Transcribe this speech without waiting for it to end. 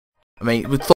I mean,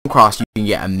 with Thaumcraft you can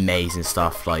get amazing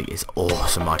stuff. Like, it's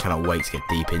awesome. I cannot wait to get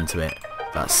deep into it.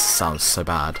 That sounds so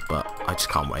bad, but I just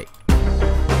can't wait.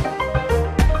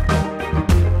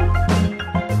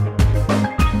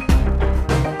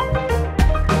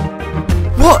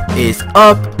 What is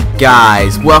up,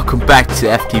 guys? Welcome back to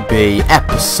FTB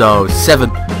episode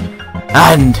 7,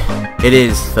 and it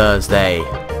is Thursday,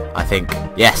 I think.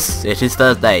 Yes, it is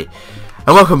Thursday,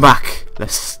 and welcome back.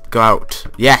 Let's go out.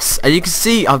 Yes, and you can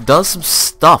see I've done some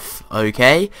stuff.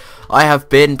 Okay, I have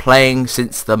been playing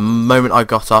since the moment I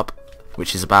got up,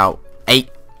 which is about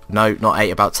 8. No, not 8,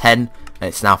 about 10, and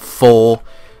it's now 4,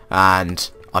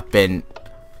 and I've been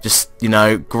just, you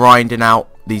know, grinding out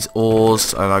these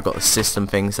ores, and I've got the system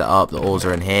thing set up. The ores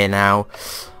are in here now.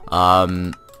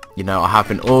 You know, I have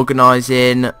been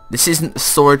organising. This isn't the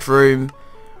storage room,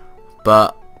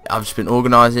 but I've just been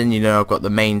organising. You know, I've got the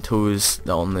main tools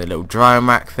on the little drying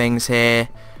rack things here.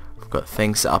 I've got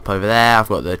things set up over there. I've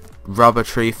got the rubber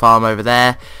tree farm over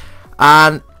there,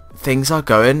 and things are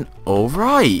going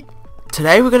alright.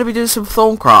 Today we're going to be doing some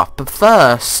Thaumcraft, but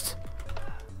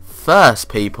first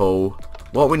people,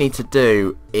 what we need to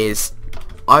do is,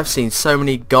 I've seen so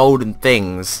many golden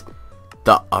things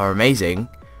that are amazing.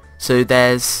 So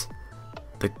there's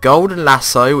the golden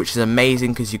lasso, which is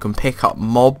amazing because you can pick up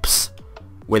mobs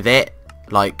with it.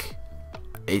 Like,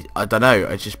 I don't know,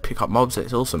 I just pick up mobs.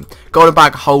 It's awesome. Golden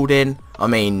bag holding, I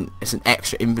mean, it's an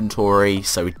extra inventory,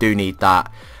 so we do need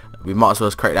that. We might as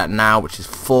well create that now, which is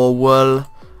 4 wool.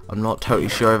 I'm not totally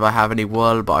sure if I have any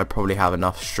wool, but I probably have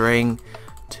enough string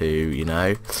to, you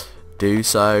know, do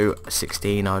so.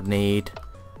 16 I'd need.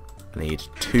 I need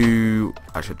 2.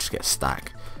 I should just get a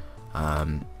stack. I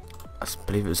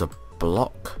believe it was a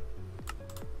block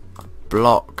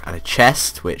and a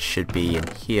chest, which should be in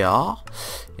here.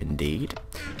 Indeed,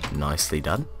 nicely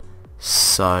done.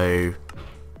 So,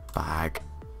 bag,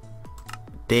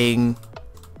 ding.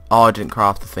 Oh, I didn't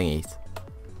craft the thingies.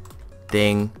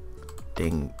 Ding,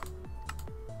 ding.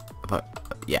 But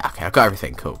yeah, okay, I've got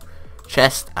everything. Cool.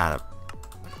 Chest and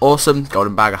awesome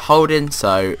golden bag of holding.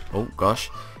 So, oh gosh.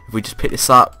 If we just pick this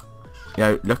up, you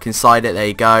know, look inside it, there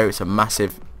you go. It's a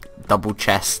massive double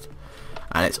chest,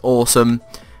 and it's awesome.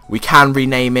 We can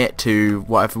rename it to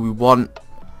whatever we want.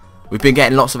 We've been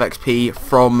getting lots of XP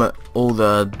from all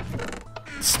the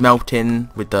smelting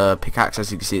with the pickaxe.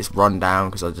 As you can see, it's run down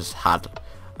because I just had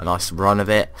a nice run of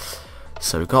it.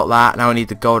 So we got that. Now I need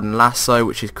the golden lasso,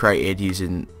 which is created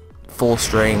using 4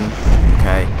 string.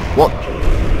 Okay.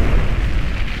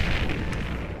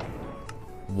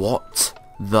 What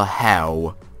the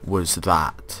hell was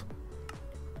that?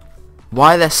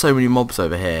 Why are there so many mobs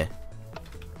over here?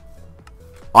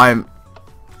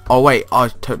 Oh wait, oh,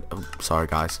 sorry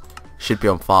guys. Should be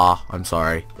on far. I'm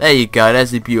sorry. There you go.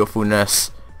 There's the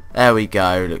beautifulness. There we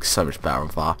go. Looks so much better on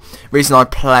far. Reason I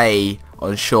play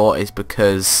on short is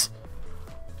because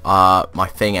my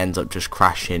thing ends up just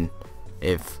crashing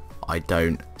if I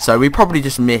don't. So we probably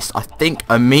just missed, I think,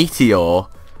 a meteor.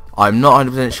 I'm not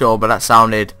 100% sure, but that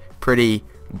sounded pretty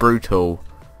brutal.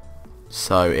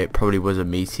 So it probably was a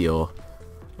meteor.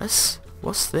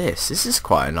 What's this? This is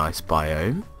quite a nice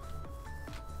biome.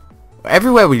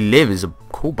 Everywhere we live is a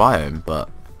cool biome, but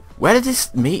where did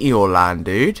this meteor land,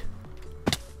 dude?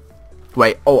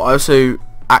 Wait, oh, I also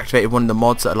activated one of the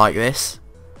mods that are like this.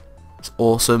 It's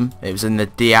awesome. It was in the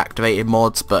deactivated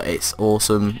mods, but it's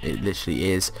awesome. It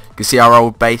literally is. You can see our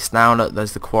old base now. Look,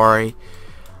 there's the quarry.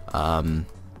 I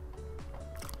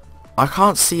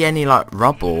can't see any like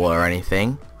rubble or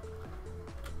anything.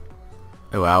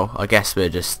 Oh well, I guess we're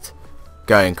just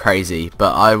going crazy,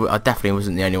 but I definitely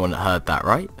wasn't the only one that heard that,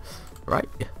 right? Right?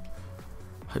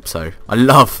 Hope so. I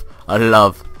love,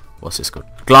 what's this called?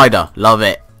 Glider, love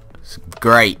it. It's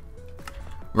great.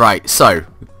 Right, so,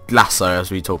 lasso as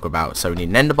we talk about. So we need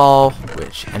an ender ball,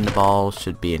 which ender ball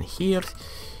should be in here.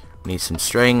 We need some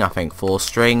string, I think 4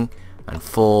 string, and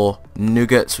 4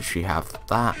 nuggets, which we have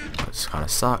that. Which kind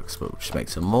of sucks, but we'll just make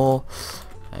some more.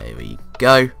 There we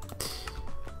go.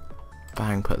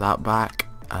 Bang, put that back.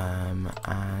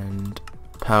 And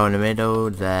pearl in the middle,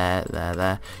 there.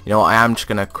 You know what, I am just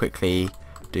going to quickly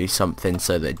do something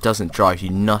so that it doesn't drive you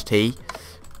nutty.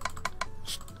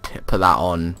 Just put that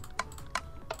on.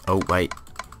 Oh wait,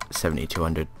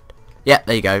 7200. Yeah,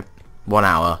 there you go. 1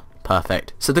 hour.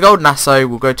 Perfect. So the golden lasso,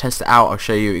 we'll go test it out. I'll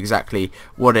show you exactly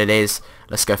what it is.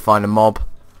 Let's go find a mob.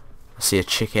 I see a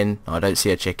chicken. No, I don't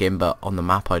see a chicken, but on the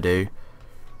map I do.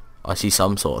 I see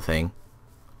some sort of thing.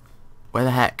 Where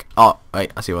the heck? Oh,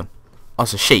 wait, I see one. Oh,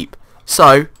 it's a sheep.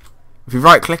 So, if we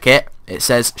right click it, it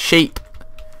says sheep.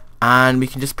 And we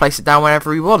can just place it down wherever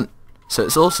we want. So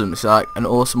it's awesome. It's like an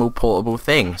awesome portable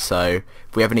thing. So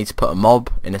if we ever need to put a mob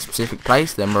in a specific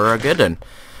place, then we're a good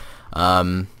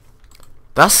one.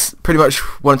 That's pretty much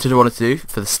what I wanted to do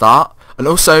for the start. And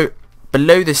also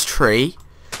below this tree,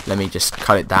 let me just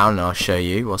cut it down and I'll show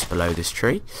you what's below this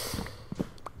tree.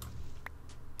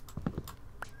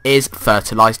 Is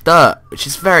fertilized dirt, which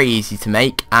is very easy to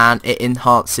make, and it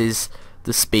enhances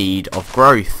the speed of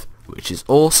growth, which is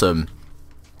awesome.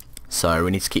 So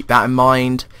we need to keep that in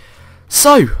mind.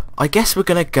 So I guess we're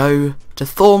gonna go to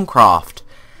Thaumcraft.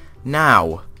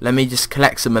 Now let me just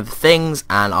collect some of the things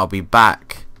and I'll be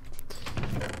back.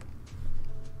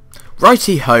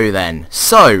 Righty ho then.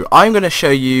 So I'm gonna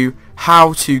show you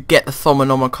how to get the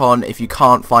Thaumonomicon if you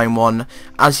can't find one.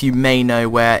 As you may know,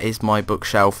 where is my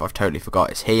bookshelf? I've totally forgot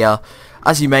it's here.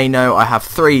 As you may know, I have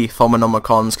 3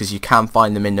 Thaumonomicons because you can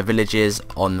find them in the villages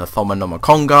on the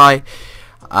Thaumonomicon guy.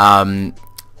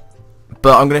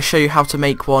 But I'm going to show you how to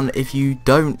make one if you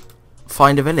don't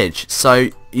find a village. So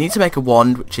you need to make a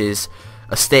wand, which is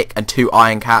a stick and 2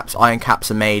 iron caps. Iron caps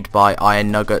are made by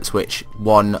iron nuggets, which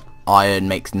 1 iron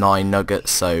makes 9 nuggets,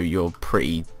 so you're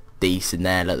pretty decent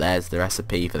there. Look, there's the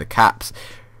recipe for the caps.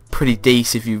 Pretty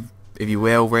decent if you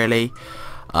will, really.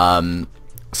 So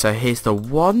here's the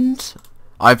wand.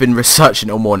 I've been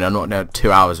researching all morning. I'm not now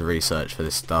 2 hours of research for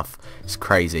this stuff. It's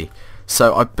crazy.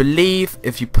 So I believe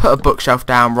if you put a bookshelf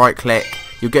down, right click,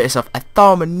 you'll get yourself a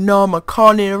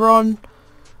Thaumonomicon.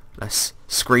 Let's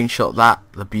screenshot that,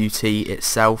 the beauty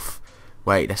itself.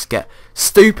 Wait, let's get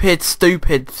stupid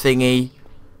thingy.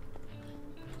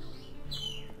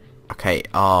 Okay,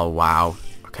 oh wow.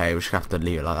 Okay, we're just gonna have to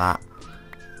leave it like that.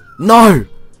 No!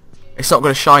 It's not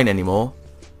gonna shine anymore.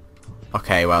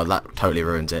 Okay, well that totally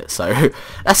ruins it. So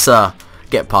let's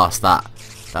get past that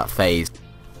phase.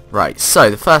 Right, so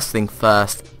the first thing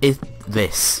first is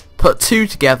this. Put 2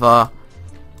 together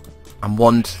and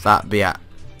wand that be at.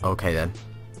 Okay then.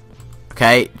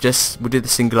 Okay, we'll do the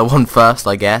singular one first,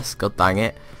 I guess. God dang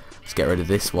it. Let's get rid of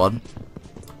this one.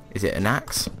 Is it an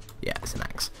axe? Yeah, it's an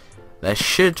axe. There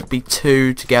should be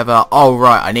 2 together. Oh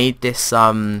right, I need this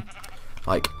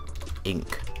like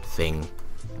ink thing.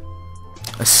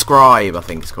 A scribe, I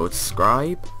think it's called.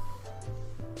 Scribe?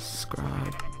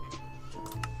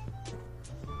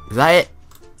 Is that it?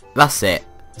 That's it.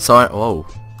 So whoa.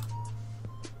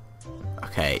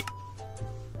 Okay.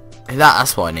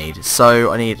 That's what I need.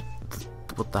 So I need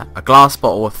a glass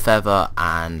bottle, a feather,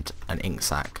 and an ink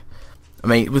sac. I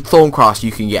mean, with Thaumcraft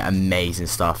you can get amazing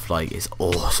stuff. Like, it's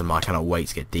awesome. I cannot wait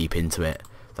to get deep into it.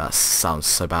 That sounds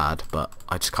so bad, but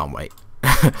I just can't wait.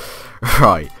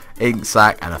 Right, ink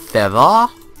sac and a feather.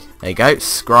 There you go.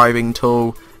 Scribing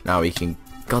tool. Now we can,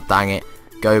 god dang it,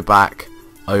 go back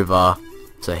over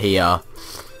to here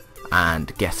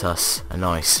and get us a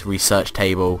nice research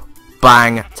table.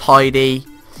 Bang, tidy.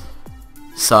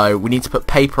 So we need to put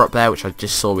paper up there, which I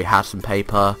just saw we had some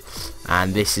paper,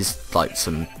 and this is like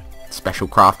some special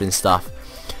crafting stuff.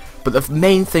 But the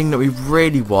main thing that we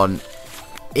really want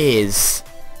is,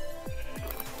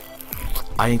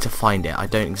 I need to find it. I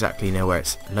don't exactly know where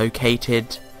it's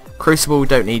located. Crucible we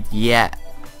don't need yet.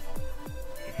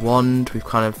 Wand, we've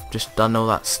kind of just done all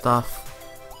that stuff.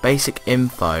 Basic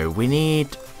info, we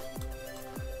need,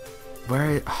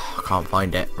 where, oh, I can't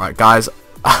find it. Right guys,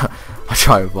 I'll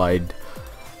try and find.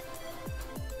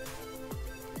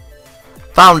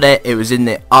 Found it. It was in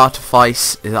the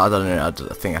artifice. I don't know, I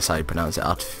think that's how you pronounce it.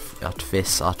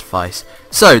 Artifice.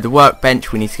 So the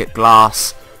workbench, we need to get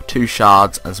glass, 2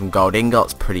 shards and some gold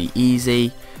ingots. Pretty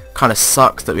easy. Kind of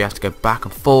sucks that we have to go back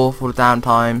and forth all the damn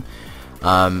time.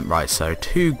 Right, so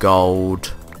 2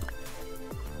 gold,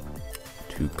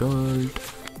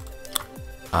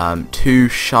 2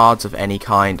 shards of any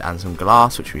kind and some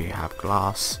glass, which we have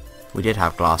glass. We did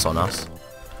have glass on us,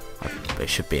 but it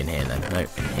should be in here then. No,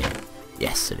 in here.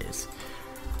 Yes, it is.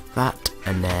 That,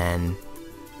 and then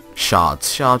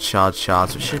shards,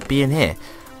 which should be in here.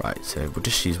 Right, so we'll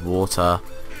just use water.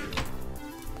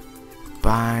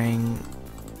 Bang.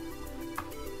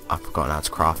 I've forgotten how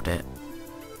to craft it.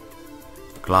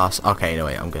 Glass. Okay, no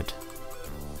wait, I'm good.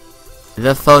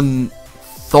 The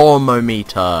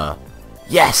thermometer.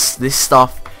 Yes, this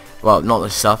stuff. Well, not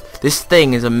this stuff. This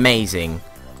thing is amazing.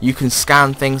 You can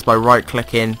scan things by right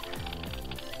clicking.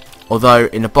 Although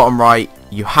in the bottom right,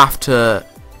 you have to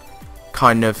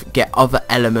kind of get other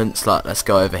elements. Like, let's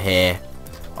go over here.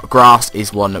 Grass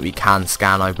is one that we can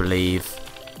scan, I believe.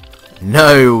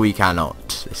 No, we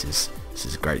cannot. This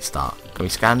is a great start. Can we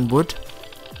scan wood?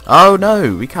 Oh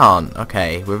no, we can't.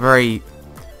 Okay, we're very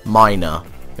minor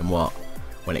in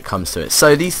when it comes to it.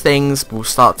 So these things will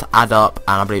start to add up,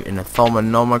 and I believe in the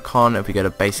Thaumonomicon, if we go to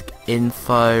basic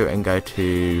info and go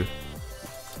to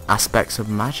Aspects of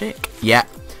magic. Yeah.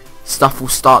 Stuff will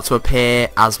start to appear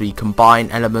as we combine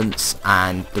elements,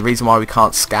 and the reason why we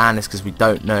can't scan is because we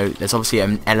don't know. There's obviously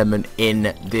an element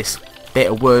in this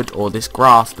bit of wood or this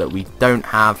grass that we don't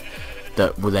have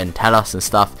that will then tell us and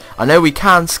stuff. I know we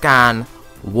can scan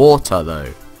water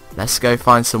though. Let's go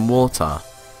find some water.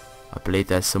 I believe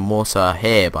there's some water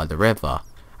here by the river.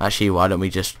 Actually, why don't we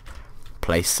just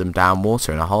place some down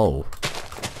water in a hole?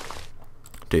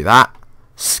 Do that.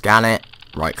 Scan it.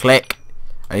 Right click.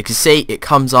 And you can see it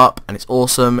comes up and it's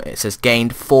awesome. It says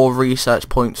gained 4 research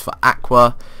points for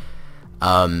aqua,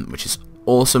 which is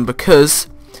awesome because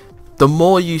the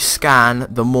more you scan,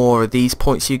 the more of these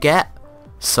points you get.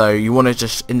 So you want to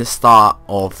just, in the start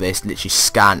of this, literally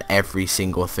scan every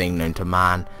single thing known to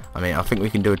man. I mean, I think we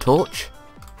can do a torch.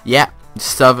 Yeah,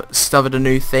 discovered a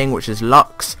new thing, which is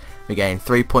Lux. We gain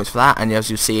 3 points for that, and as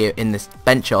you see in this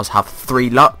bench, I have 3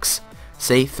 Lux.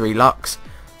 See, 3 Lux.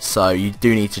 So you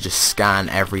do need to just scan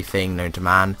everything known to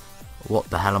man. What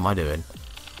the hell am I doing?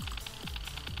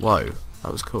 Whoa,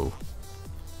 that was cool.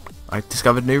 I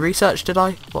discovered new research, did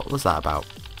I? What was that about?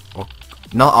 Or,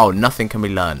 no, oh, nothing can be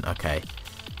learned. Okay.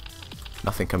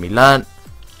 Nothing can be learnt.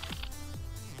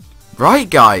 Right,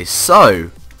 guys,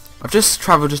 so I've just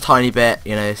travelled a tiny bit.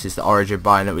 You know, this is the origin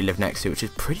biome that we live next to, which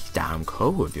is pretty damn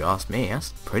cool if you ask me.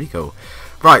 That's pretty cool.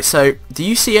 Right, so do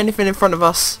you see anything in front of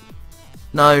us?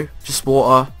 No, just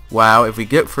water. Wow, if we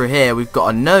look through here, we've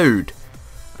got a node,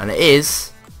 and it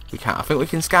is. We can. I think we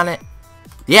can scan it.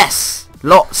 Yes,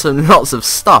 lots and lots of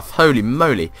stuff. Holy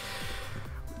moly!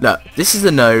 Look, this is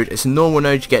a node. It's a normal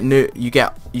node. You get new. You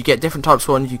get different types of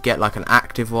ones. You get like an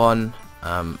active one,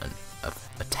 a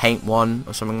taint one,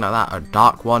 or something like that. A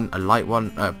dark one, a light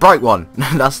one, a bright one.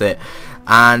 That's it.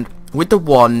 And with the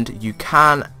wand, you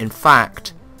can, in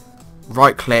fact,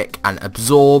 right click and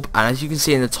absorb, and as you can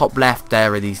see in the top left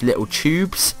there are these little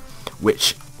tubes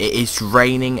which it is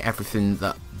draining everything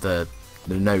that the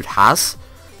node has.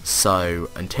 So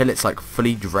until it's like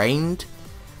fully drained,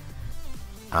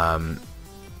 then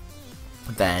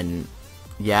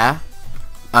yeah,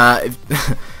 I'm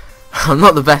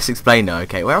not the best explainer.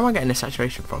 Okay, where am I getting this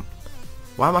saturation from?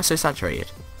 Why am I so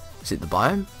saturated? Is it the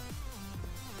biome?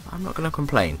 I'm not gonna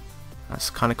complain.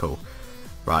 That's kind of cool.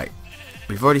 Right,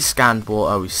 we've already scanned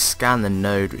water, we've scanned the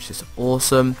node, which is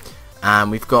awesome,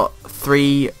 and we've got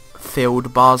 3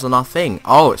 filled bars on our thing.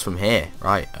 Oh, it's from here.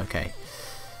 Right, okay.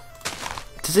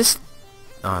 Does this...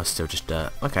 oh, it's still just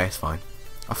dirt. Okay, it's fine.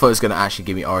 I thought it was going to actually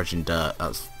give me origin dirt.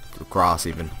 That's grass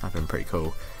even. That'd been pretty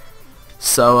cool.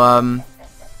 So,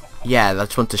 yeah, I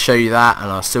just want to show you that,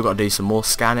 and I've still got to do some more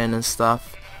scanning and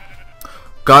stuff.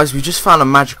 Guys, we just found a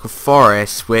magical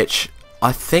forest, which...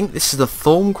 I think this is the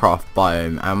Thaumcraft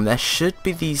biome, and there should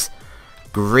be these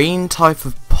green type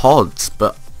of pods,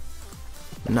 but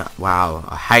no, wow,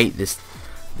 I hate this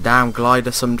damn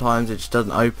glider sometimes. It just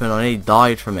doesn't open. I nearly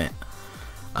died from it.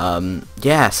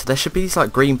 Yeah, so there should be these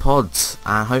like green pods,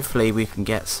 and hopefully we can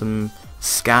get some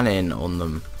scanning on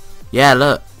them. Yeah,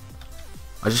 look,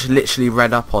 I just literally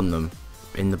read up on them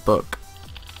in the book,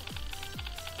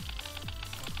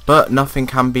 but nothing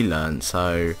can be learned,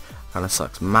 so kinda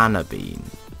sucks. Mana bean.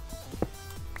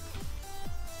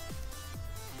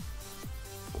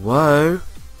 Whoa,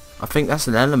 I think that's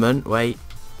an element. Wait.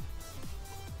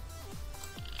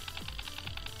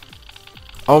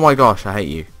 Oh my gosh, I hate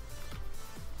you.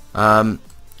 Can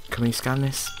we scan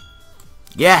this?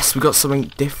 Yes, we got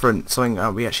something different. Something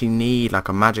that we actually need, like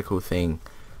a magical thing.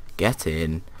 Get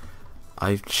in.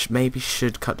 I maybe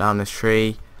should cut down this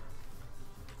tree.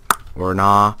 Or an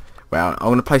R. Well, I'm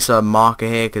going to place a marker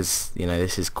here because, you know,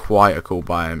 this is quite a cool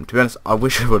biome. To be honest, I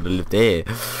wish I would have lived here.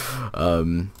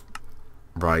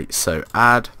 Right, so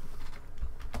add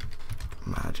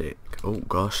magic. Oh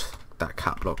gosh, that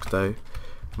cat block though.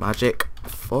 Magic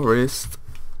forest.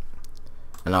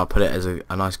 And I'll put it as a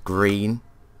nice green.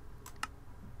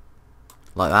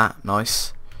 Like that,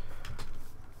 nice.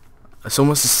 It's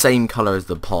almost the same colour as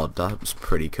the pod. That was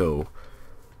pretty cool.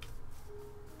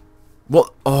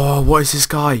 What? Oh, what is this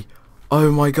guy? Oh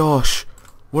my gosh,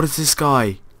 what is this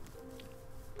guy?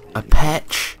 A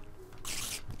petch?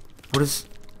 What is...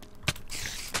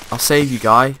 I'll save you,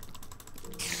 guy.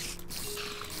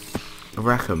 I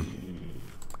reckon.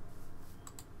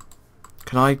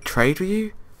 Can I trade with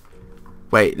you?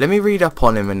 Wait, let me read up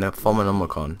on him in the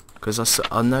Phenomenon, because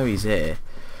I know he's here.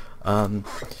 Oh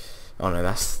no,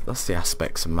 that's the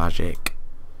aspects of magic.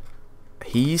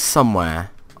 He's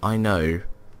somewhere, I know.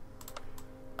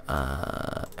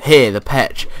 Here, the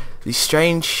petch. The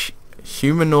strange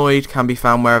humanoid can be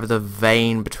found wherever the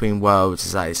vein between worlds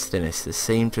is at its thinnest. They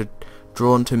seem to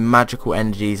drawn to magical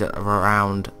energies that are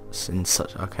around in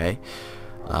such... okay.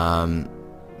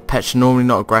 pets are normally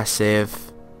not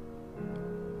aggressive.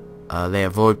 They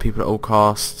avoid people at all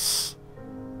costs.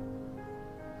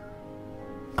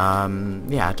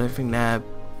 Yeah, I don't think they're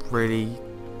really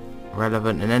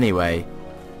relevant in any way.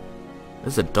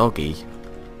 There's a doggy.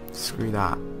 Screw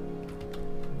that.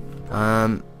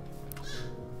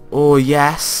 Oh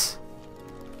yes.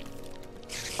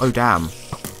 Oh damn.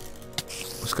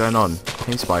 What's going on?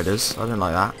 Cave spiders. I don't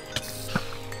like that.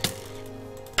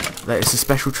 It's a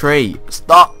special tree.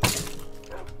 Stop.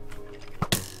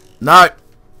 No.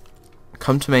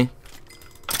 Come to me.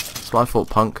 That's what I thought,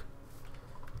 punk.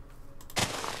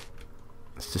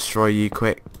 Let's destroy you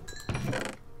quick.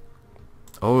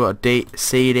 Oh, a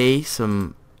CD,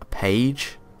 a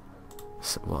page.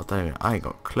 Well, I ain't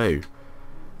got a clue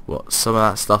what some of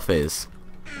that stuff is,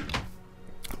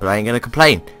 but I ain't gonna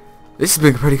complain. This has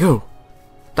been pretty cool.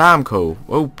 Damn cool.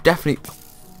 Oh, definitely.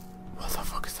 What the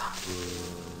fuck is that?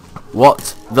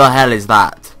 What the hell is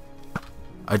that?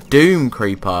 A doom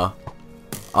creeper?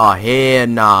 Ah, here.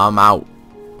 Nah, I'm out.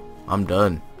 I'm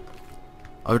done.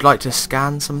 I would like to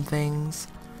scan some things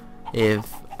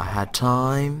if I had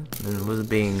time and wasn't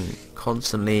being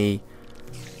constantly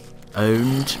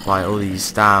owned by all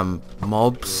these damn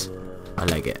mobs. I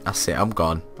like it. That's it. I'm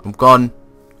gone. I'm gone.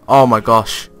 Oh my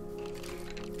gosh.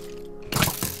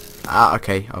 Ah,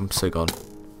 okay. I'm so gone.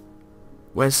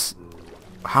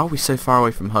 How are we so far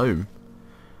away from home?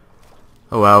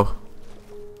 Oh well.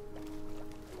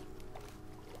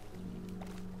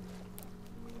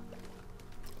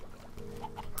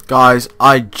 Guys,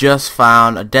 I just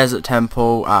found a desert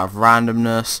temple out of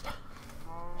randomness.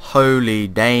 Holy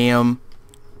damn.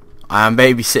 I am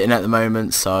babysitting at the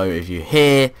moment, so if you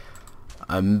hear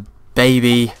a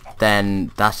baby,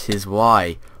 then that is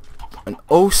why. And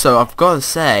also, I've got to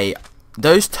say,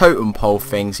 those totem pole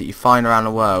things that you find around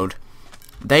the world,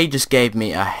 they just gave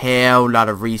me a hell lot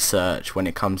of research when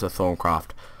it comes to Thaumcraft.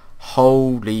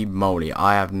 Holy moly,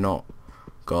 I have not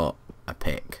got a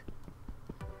pick.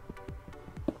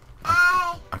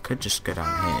 I could just go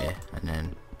down here and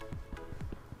then...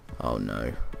 Oh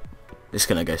no. This is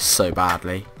going to go so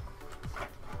badly.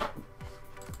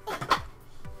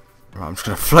 Right, I'm just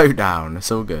going to float down.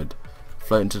 It's all good.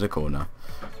 Float into the corner.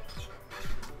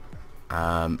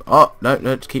 Oh,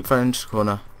 no, keep floating into the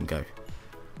corner and go.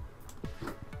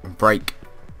 And break.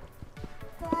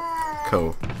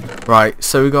 Cool. Right,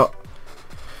 so we got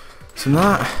some of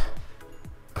that.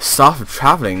 Staff of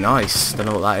travelling, nice. Don't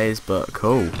know what that is, but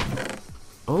cool.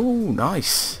 Oh,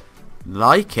 nice.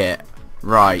 Like it.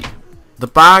 Right. The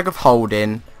bag of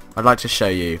holding, I'd like to show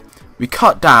you. We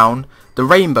cut down the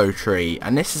rainbow tree,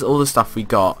 and this is all the stuff we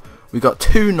got. We got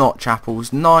 2 notch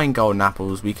apples, 9 golden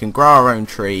apples. We can grow our own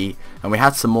tree, and we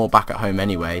had some more back at home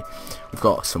anyway. We've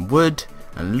got some wood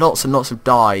and lots of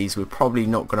dyes. We're probably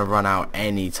not going to run out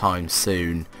anytime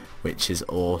soon, which is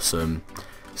awesome.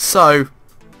 So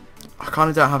I kind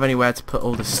of don't have anywhere to put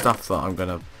all the stuff that I'm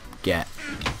going to get.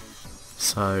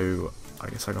 So I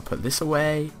guess I'm going to put this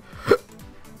away.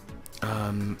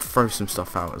 Throw some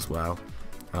stuff out as well.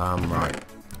 Right.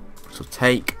 So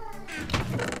take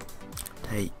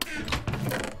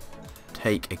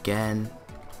again.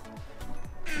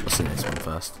 What's in this one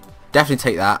first? Definitely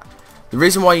take that. The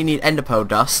reason why you need ender pearl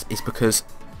dust is because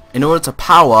in order to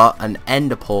power an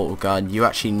ender portal gun, you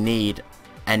actually need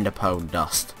ender pearl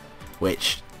dust,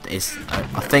 which is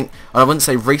I think, I wouldn't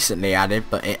say recently added,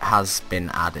 but it has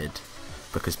been added.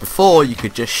 Because before you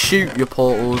could just shoot your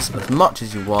portals as much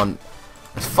as you want,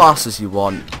 as fast as you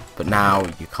want, but now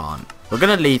you can't. We're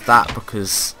going to leave that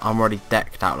because I'm already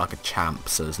decked out like a champ,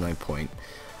 so there's no point.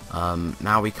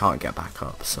 Now we can't get back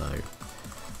up, so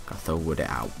gotta throw wood it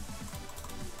out.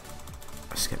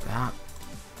 Skip that.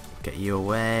 Get you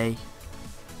away.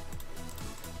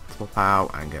 Swap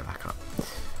out and get back up.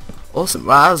 Awesome.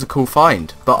 Well, that was a cool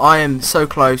find. But I am so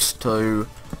close to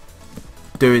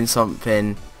doing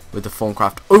something with the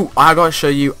Thaumcraft. Oh, I gotta show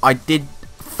you. I did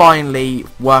finally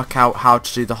work out how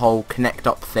to do the whole connect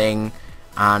up thing,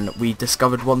 and we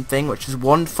discovered one thing, which is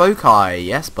one foci.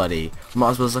 Yes, buddy.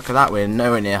 Might as well look at that. We're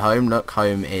nowhere near home. Look,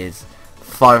 home is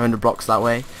 500 blocks that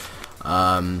way.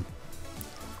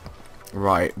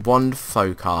 Right, one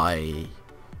foci.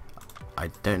 I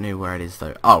don't know where it is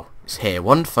though. Oh, it's here.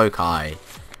 One foci.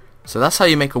 So that's how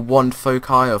you make a one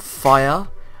foci of fire,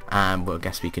 and well, I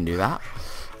guess we can do that.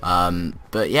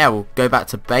 But yeah, we'll go back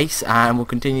to base and we'll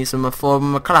continue some of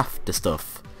Thaumcraft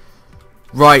stuff.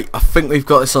 Right, I think we've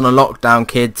got this on a lockdown,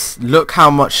 kids. Look how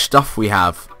much stuff we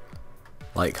have.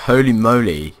 Like, holy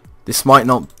moly. This might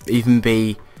not even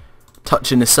be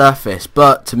touching the surface,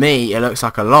 but to me it looks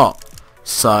like a lot.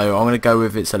 So I'm going to go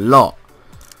with it's a lot.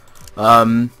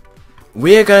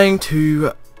 We are going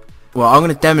to well, I'm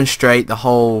going to demonstrate the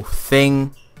whole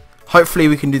thing. Hopefully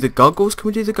we can do the goggles. Can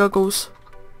we do the goggles?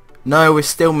 No, we're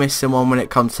still missing one when it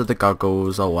comes to the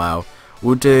goggles. Oh wow.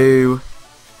 We'll do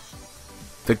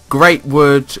the great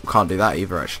wood. Can't do that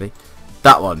either actually.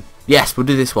 That one. Yes, we'll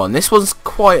do this one. This one's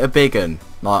quite a big one.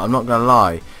 Like, I'm not going to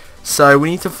lie. So we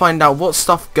need to find out what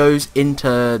stuff goes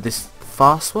into this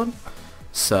fast one.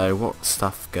 So what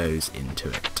stuff goes into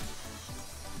it?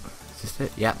 Is this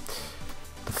it? Yeah.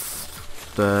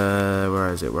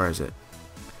 Where is it?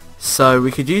 So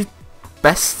we could use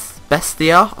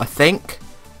Bestia, I think.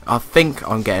 I think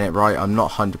I'm getting it right. I'm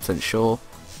not 100% sure.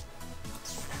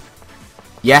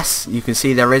 Yes, you can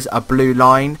see there is a blue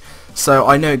line. So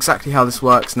I know exactly how this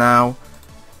works now.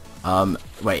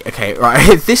 Wait, okay, right.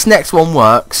 If this next one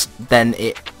works, then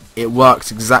it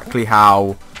works exactly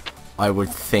how I would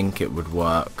think it would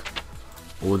work.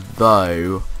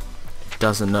 Although it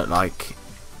doesn't look like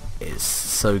it's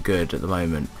so good at the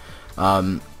moment.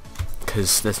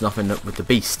 Because there's nothing with the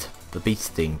beast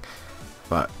thing.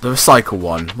 But the recycle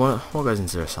one. What goes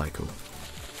into recycle?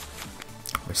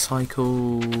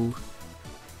 Recycle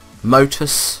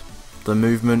Motus, the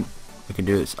movement. It can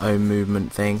do its own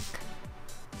movement thing.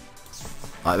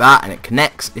 Like that, and it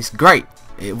connects. It's great.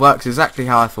 It works exactly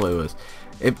how I thought it was.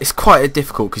 It's quite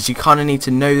difficult because you kind of need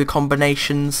to know the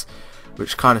combinations,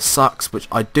 which kind of sucks. Which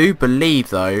I do believe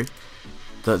though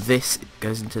that this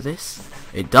goes into this.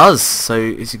 It does. So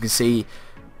as you can see,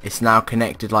 it's now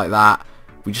connected like that.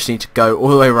 We just need to go all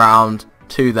the way around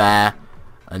to there,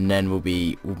 and then we'll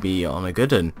be on a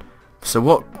good one. So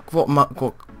what?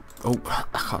 Oh, I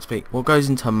can't speak. What goes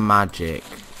into magic?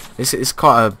 This is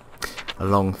quite a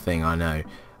long thing, I know.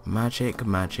 Magic.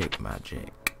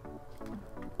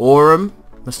 Aurum.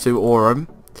 Let's do Aurum.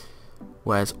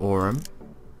 Where's Aurum?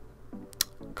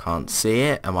 Can't see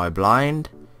it. Am I blind?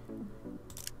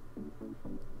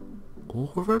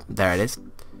 Aurum? There it is.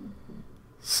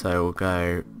 So we'll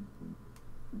go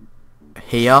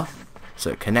here. So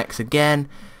it connects again.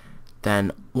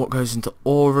 Then what goes into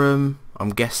Aurum? I'm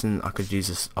guessing I could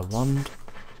use a wand.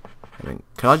 I mean,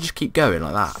 could I just keep going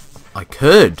like that? I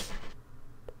could.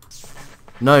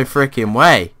 No freaking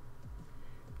way.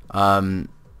 Aurum.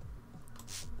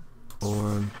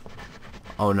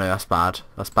 Oh no, that's bad.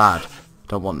 That's bad.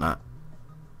 Don't want that.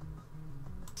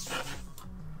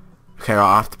 Okay,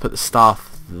 right, I have to put the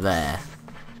staff there.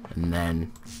 And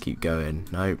then keep going.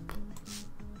 Nope.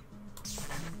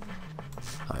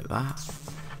 Like that.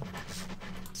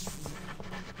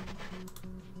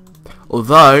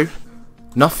 Although,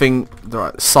 nothing...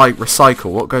 Right,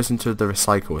 recycle. What goes into the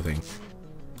recycle thing?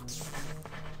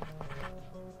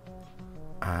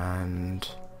 And...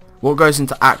 what goes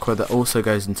into Aqua that also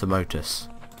goes into Motus?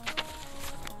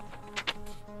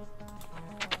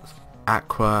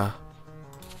 Aqua...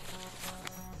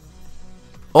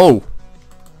 Oh!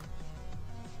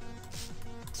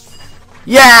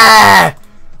 Yeah!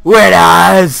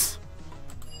 Winners!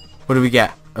 What do we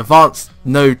get? Advanced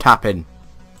no tapping.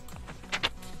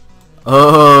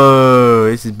 Oh,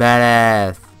 this is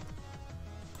badass.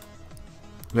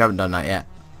 We haven't done that yet.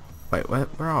 Wait, where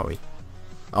are we?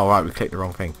 Oh right, we clicked the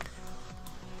wrong thing.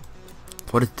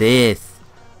 What is this?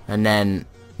 And then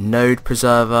node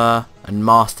preserver and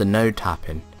master node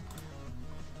tapping.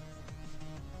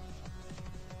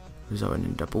 Resulting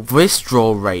in double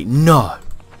withdrawal rate. No!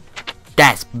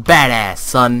 That's badass,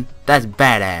 son. That's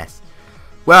badass.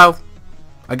 Well,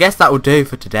 I guess that will do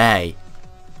for today.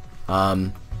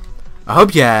 I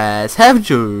hope you guys have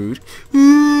enjoyed.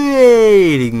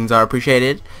 Ratings are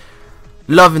appreciated.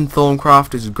 Loving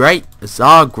Thaumcraft is great. It's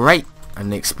all great.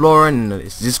 And exploring,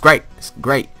 it's just great. It's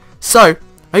great. So, I hope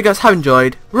you guys have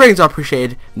enjoyed. Ratings are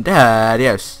appreciated. And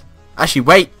adios. Actually,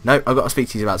 wait. No, I've got to speak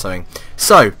to you about something.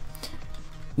 So,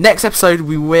 next episode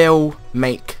we will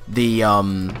make the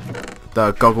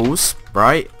goggles,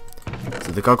 right?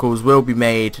 So the goggles will be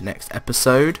made next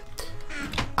episode.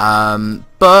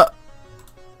 But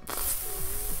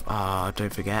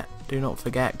don't forget. Do not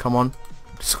forget. Come on.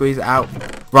 Squeeze it out.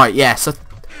 Right, yeah, so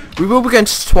we will be going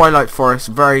to Twilight Forest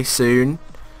very soon,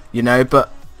 you know,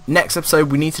 but next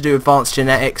episode we need to do advanced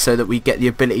genetics so that we get the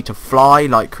ability to fly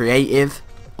like creative,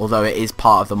 although it is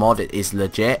part of the mod, it is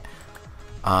legit.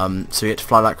 So we get to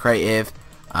fly like creative,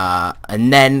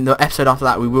 and then the episode after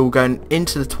that we will go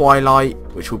into the Twilight,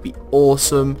 which will be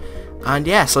awesome. And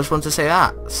yeah, so I just wanted to say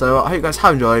that. So I hope you guys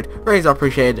have enjoyed. Ratings are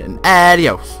appreciated, and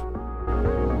adios.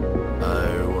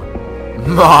 Oh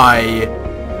my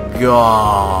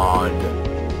god.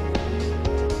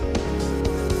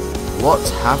 What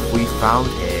have we found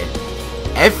here?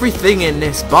 Everything in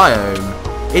this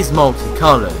biome is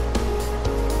multicolored.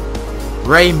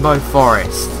 Rainbow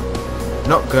forest.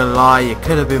 Not gonna lie, it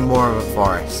could have been more of a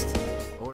forest.